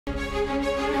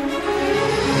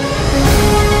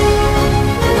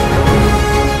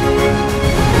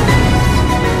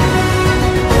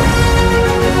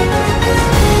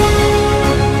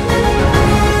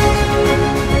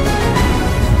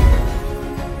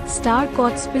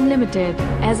Cotspin Ltd,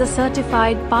 as a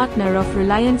certified partner of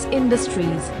Reliance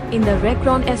Industries, in the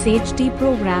Recron SHT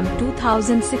program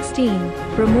 2016,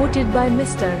 promoted by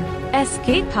Mr.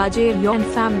 K Chhajer and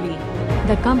family.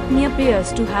 The company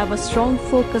appears to have a strong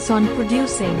focus on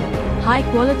producing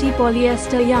high-quality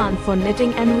polyester yarn for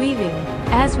knitting and weaving,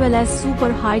 as well as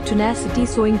super high tenacity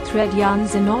sewing thread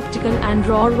yarns in optical and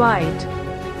raw white.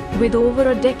 With over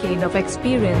a decade of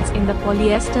experience in the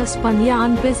polyester spun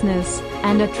yarn business,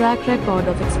 and a track record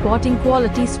of exporting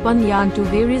quality spun yarn to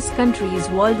various countries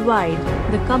worldwide,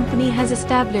 the company has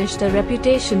established a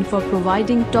reputation for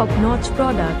providing top-notch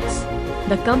products.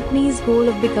 The company's goal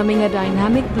of becoming a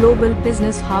dynamic global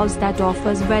business house that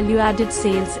offers value-added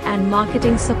sales and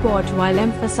marketing support while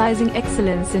emphasizing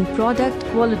excellence in product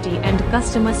quality and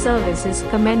customer service is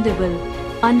commendable.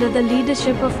 Under the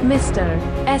leadership of Mr.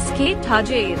 K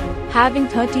Chhajer, having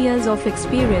 30 years of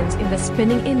experience in the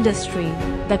spinning industry,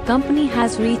 the company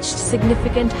has reached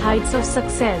significant heights of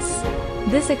success.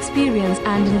 This experience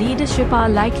and leadership are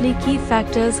likely key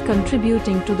factors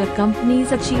contributing to the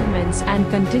company's achievements and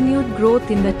continued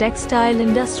growth in the textile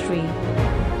industry.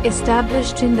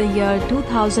 Established in the year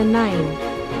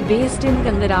 2009, based in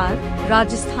Gangarar,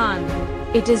 Rajasthan,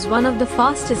 it is one of the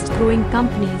fastest growing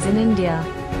companies in India.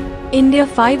 India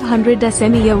 500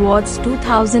 SME Awards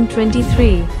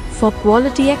 2023 for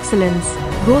quality excellence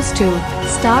goes to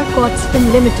Cotspin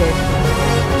Ltd.